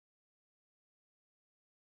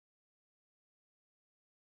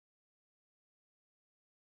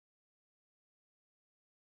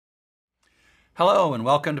Hello and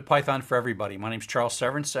welcome to Python for Everybody. My name is Charles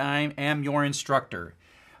Severance. I am your instructor.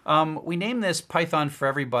 We named this Python for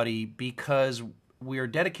Everybody because we are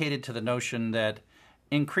dedicated to the notion that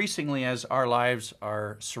increasingly as our lives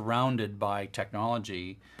are surrounded by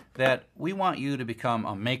technology, that we want you to become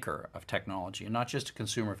a maker of technology and not just a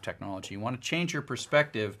consumer of technology. You want to change your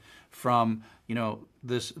perspective from,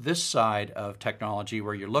 this side of technology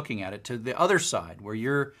where you're looking at it to the other side where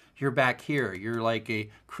you're back here. You're like a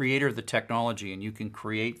creator of the technology and you can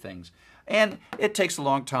create things. And it takes a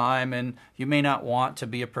long time, and you may not want to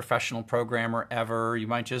be a professional programmer ever. You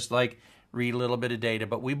might just read a little bit of data,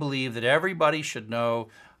 but we believe that everybody should know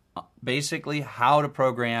basically how to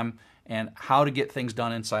program and how to get things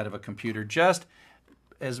done inside of a computer, just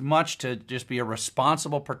as much to just be a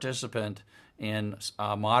responsible participant in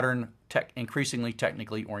a modern, increasingly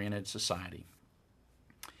technically oriented society.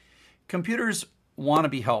 Computers want to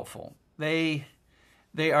be helpful. They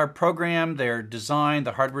are programmed, they're designed,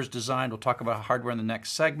 the hardware is designed. We'll talk about hardware in the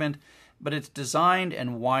next segment, but it's designed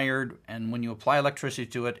and wired, and when you apply electricity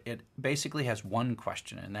to it, it basically has one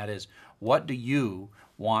question, and that is, what do you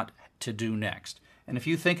want to do next? And if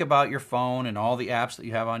you think about your phone and all the apps that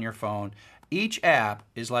you have on your phone, each app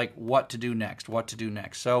is like what to do next, what to do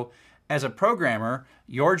next. So as a programmer,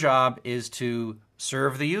 your job is to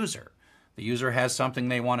serve the user. The user has something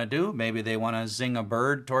they want to do. Maybe they want to zing a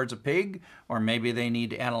bird towards a pig, or maybe they need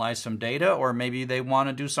to analyze some data, or maybe they want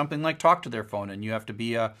to do something like talk to their phone, and you have to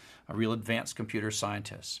be a real advanced computer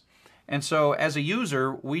scientist. And so as a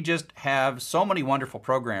user, we just have so many wonderful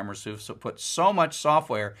programmers who've put so much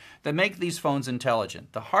software that make these phones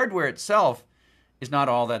intelligent. The hardware itself is not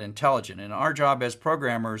all that intelligent, and our job as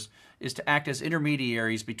programmers is to act as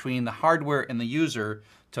intermediaries between the hardware and the user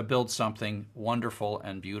to build something wonderful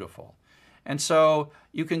and beautiful. And so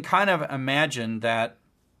you can kind of imagine that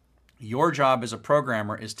your job as a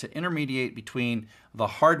programmer is to intermediate between the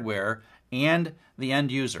hardware and the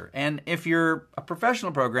end user. And if you're a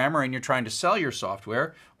professional programmer and you're trying to sell your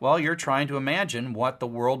software, well, you're trying to imagine what the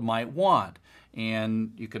world might want.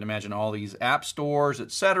 And you can imagine all these app stores,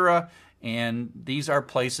 etc. And these are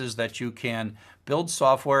places that you can build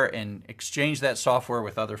software and exchange that software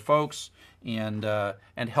with other folks and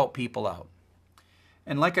help people out.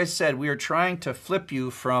 And like I said, we are trying to flip you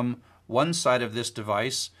from one side of this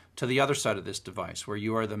device to the other side of this device, where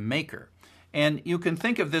you are the maker. And you can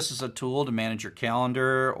think of this as a tool to manage your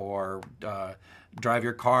calendar or drive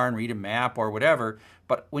your car and read a map or whatever.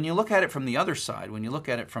 But when you look at it from the other side, when you look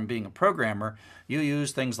at it from being a programmer, you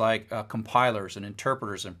use things like compilers and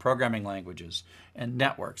interpreters and programming languages and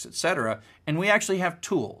networks, etc. And we actually have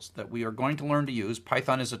tools that we are going to learn to use.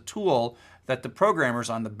 Python is a tool that the programmers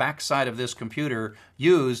on the back side of this computer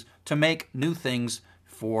use to make new things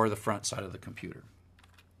for the front side of the computer.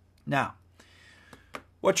 Now,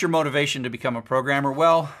 what's your motivation to become a programmer?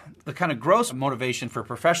 Well, the kind of gross motivation for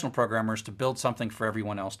professional programmers to build something for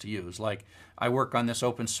everyone else to use. Like, I work on this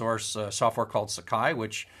open source software called Sakai,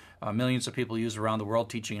 which millions of people use around the world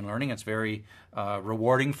teaching and learning. It's very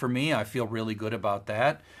rewarding for me. I feel really good about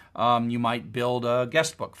that. You might build a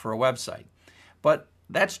guest book for a website. But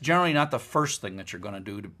that's generally not the first thing that you're going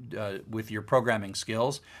to do with your programming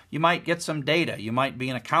skills. You might get some data. You might be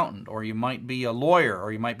an accountant, or you might be a lawyer,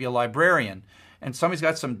 or you might be a librarian. And somebody's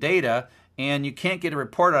got some data, and you can't get a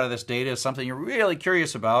report out of this data, something you're really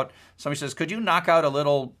curious about. Somebody says, could you knock out a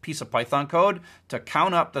little piece of Python code to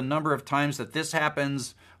count up the number of times that this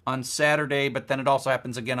happens on Saturday, but then it also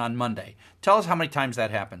happens again on Monday? Tell us how many times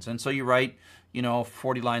that happens. And so you write,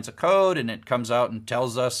 40 lines of code, and it comes out and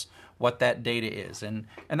tells us what that data is. And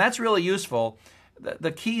that's really useful.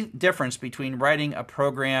 The key difference between writing a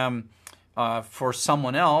program for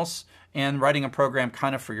someone else and writing a program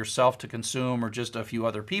kind of for yourself to consume or just a few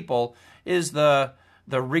other people is the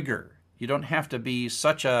rigor. You don't have to be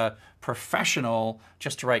such a professional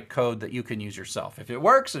just to write code that you can use yourself. If it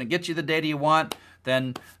works and it gets you the data you want,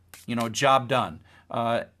 then, job done.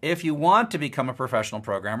 If you want to become a professional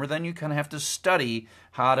programmer, then you kind of have to study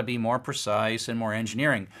how to be more precise and more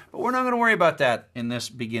engineering. But we're not going to worry about that in this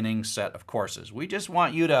beginning set of courses. We just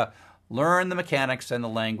want you to learn the mechanics and the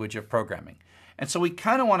language of programming. And so we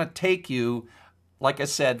kind of want to take you, like I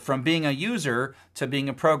said, from being a user to being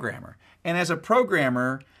a programmer. And as a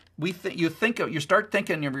programmer, you start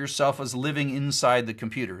thinking of yourself as living inside the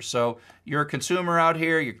computer. So you're a consumer out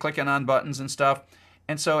here, you're clicking on buttons and stuff.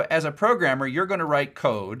 And so as a programmer, you're going to write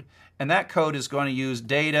code, and that code is going to use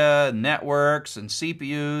data, networks, and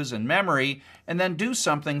CPUs, and memory, and then do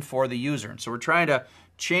something for the user. And so we're trying to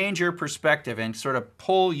change your perspective and sort of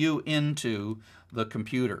pull you into the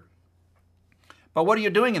computer. But what are you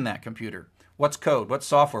doing in that computer? What's code? What's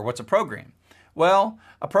software? What's a program? Well,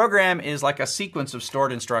 a program is like a sequence of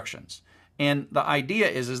stored instructions. And the idea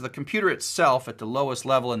is the computer itself at the lowest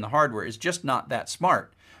level in the hardware is just not that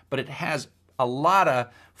smart, but it has a lot of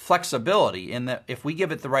flexibility in that if we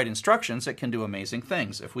give it the right instructions, it can do amazing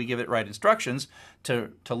things. If we give it right instructions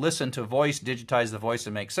to listen to voice, digitize the voice,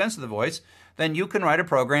 and make sense of the voice, then you can write a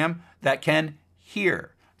program that can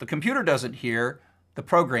hear. The computer doesn't hear, the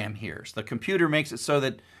program hears. The computer makes it so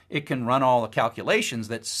that it can run all the calculations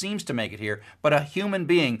that seems to make it hear, but a human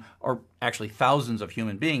being, or actually thousands of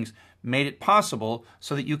human beings, made it possible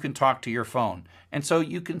so that you can talk to your phone. And so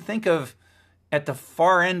you can think of at the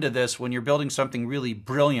far end of this, when you're building something really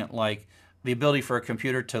brilliant like the ability for a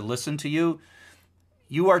computer to listen to you,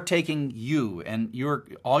 you are taking you and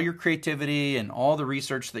all your creativity and all the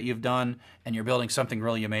research that you've done, and you're building something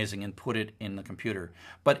really amazing and put it in the computer.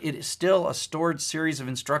 But it is still a stored series of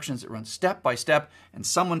instructions that run step by step, and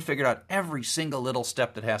someone figured out every single little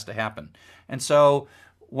step that has to happen. And so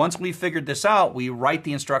once we've figured this out, we write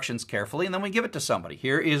the instructions carefully, and then we give it to somebody.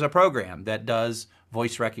 Here is a program that does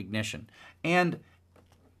voice recognition. And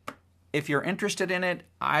if you're interested in it,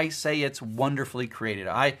 I say it's wonderfully created.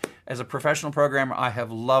 As a professional programmer, I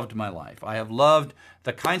have loved my life. I have loved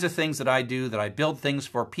the kinds of things that I do, that I build things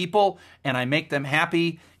for people, and I make them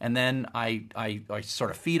happy, and then I sort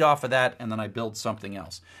of feed off of that, and then I build something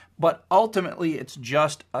else. But ultimately, it's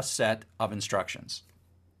just a set of instructions.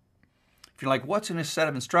 If you're like, what's in a set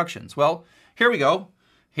of instructions? Well, here we go.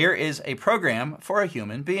 Here is a program for a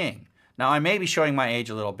human being. Now, I may be showing my age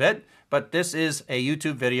a little bit, but this is a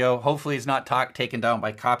YouTube video. Hopefully it's not taken down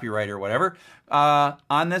by copyright or whatever,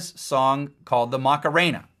 on this song called the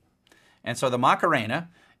Macarena. And so the Macarena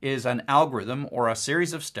is an algorithm or a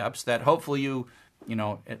series of steps that hopefully you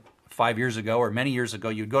know, 5 years ago or many years ago,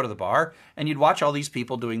 you'd go to the bar and you'd watch all these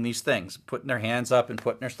people doing these things, putting their hands up and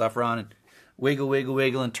putting their stuff around and wiggle, wiggle,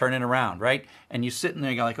 wiggle, and turning around, right? And you sit in there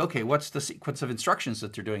and you're like, okay, what's the sequence of instructions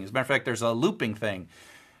that they're doing? As a matter of fact, there's a looping thing.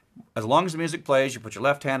 As long as the music plays, you put your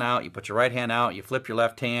left hand out, you put your right hand out, you flip your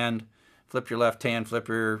left hand, flip your left hand, flip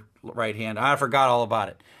your right hand. I forgot all about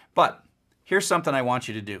it. But here's something I want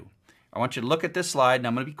you to do. I want you to look at this slide, and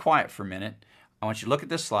I'm going to be quiet for a minute. I want you to look at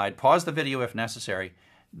this slide, pause the video if necessary.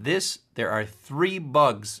 There are 3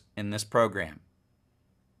 bugs in this program.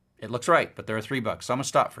 It looks right, but there are 3 bugs. So I'm going to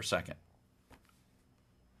stop for a second.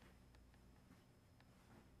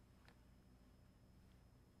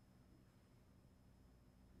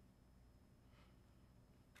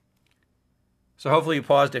 So hopefully you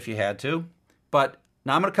paused if you had to. But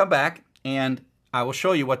now I'm going to come back and I will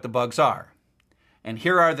show you what the bugs are. And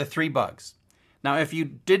here are the 3 bugs. Now, if you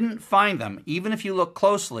didn't find them, even if you look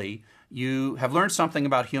closely, you have learned something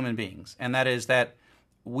about human beings. And that is that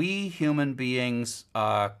we human beings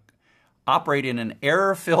operate in an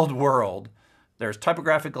error-filled world. There's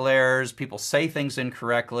typographical errors, people say things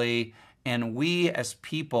incorrectly, and we as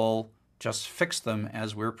people just fix them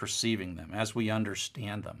as we're perceiving them, as we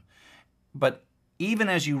understand them. But even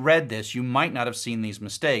as you read this, you might not have seen these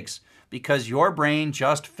mistakes because your brain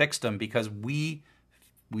just fixed them, because we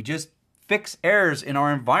just fix errors in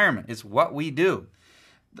our environment. It's what we do.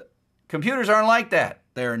 Computers aren't like that.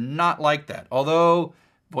 They're not like that. Although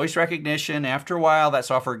voice recognition, after a while, that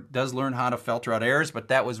software does learn how to filter out errors, but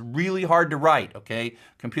that was really hard to write, okay?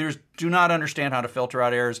 Computers do not understand how to filter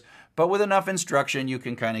out errors, but with enough instruction, you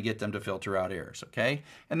can kind of get them to filter out errors, okay?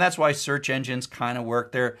 And that's why search engines kind of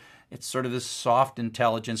work there. It's sort of this soft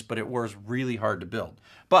intelligence, but it was really hard to build.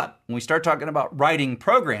 But when we start talking about writing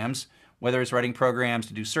programs, whether it's writing programs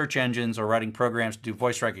to do search engines or writing programs to do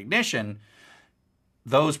voice recognition,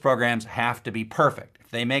 those programs have to be perfect.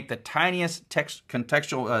 If they make the tiniest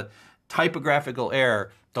contextual typographical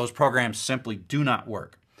error, those programs simply do not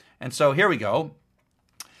work. And so here we go.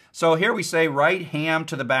 So here we say write ham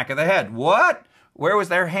to the back of the head. What? Where was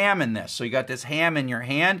there ham in this? So you got this ham in your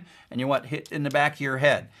hand and you want hit in the back of your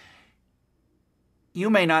head. You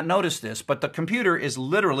may not notice this, but the computer is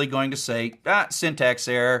literally going to say, syntax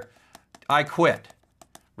error, I quit,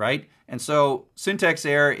 right? And so syntax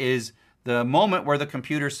error is the moment where the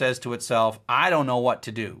computer says to itself, I don't know what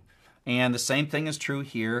to do. And the same thing is true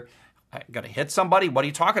here. I got to hit somebody. What are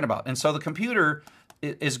you talking about? And so the computer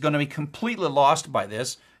is going to be completely lost by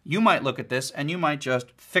this. You might look at this and you might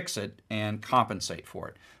just fix it and compensate for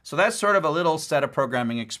it. So that's sort of a little set of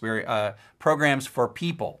programming experience, programs for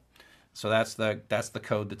people. So that's the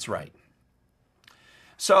code that's right.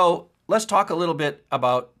 So let's talk a little bit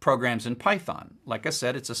about programs in Python. Like I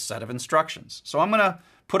said, it's a set of instructions. So I'm going to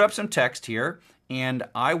put up some text here, and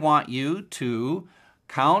I want you to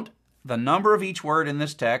count the number of each word in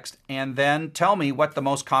this text and then tell me what the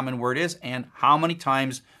most common word is and how many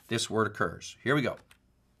times this word occurs. Here we go.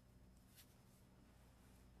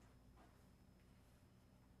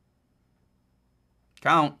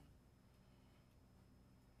 Count.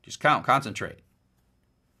 Just count. Concentrate.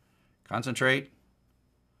 Concentrate.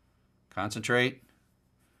 Concentrate.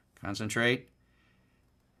 Concentrate.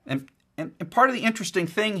 And part of the interesting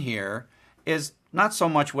thing here is not so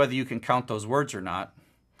much whether you can count those words or not,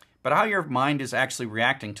 but how your mind is actually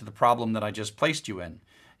reacting to the problem that I just placed you in.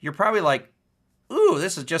 You're probably like, ooh,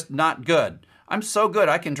 this is just not good. I'm so good.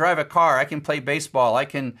 I can drive a car. I can play baseball. I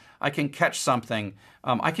can catch something.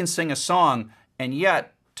 I can sing a song. And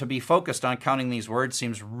yet, to be focused on counting these words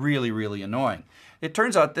seems really, really annoying. It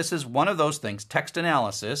turns out this is one of those things. Text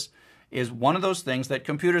analysis is one of those things that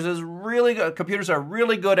computers are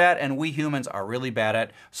really good at, and we humans are really bad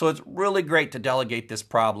at. So it's really great to delegate this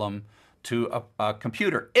problem to a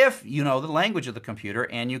computer if you know the language of the computer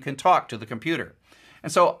and you can talk to the computer.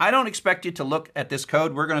 And so I don't expect you to look at this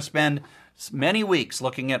code. We're going to spend many weeks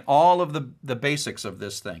looking at all of the basics of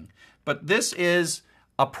this thing. But this is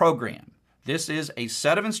a program. This is a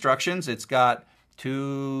set of instructions. It's got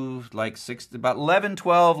about 11,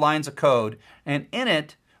 12 lines of code. And in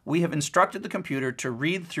it, we have instructed the computer to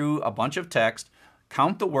read through a bunch of text,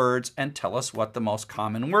 count the words, and tell us what the most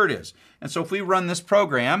common word is. And so if we run this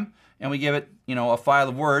program and we give it, a file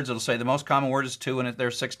of words, it'll say the most common word is 2 and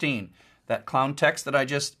there's 16. That clown text that I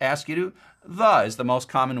just asked you to, the is the most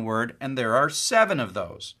common word, and there are 7 of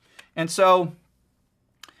those. And so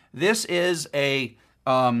this is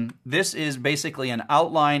basically an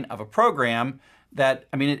outline of a program that,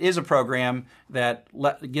 it is a program that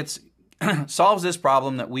solves this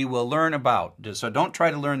problem that we will learn about. So don't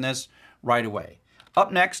try to learn this right away.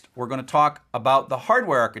 Up next, we're going to talk about the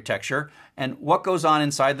hardware architecture and what goes on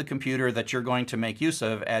inside the computer that you're going to make use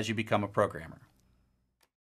of as you become a programmer.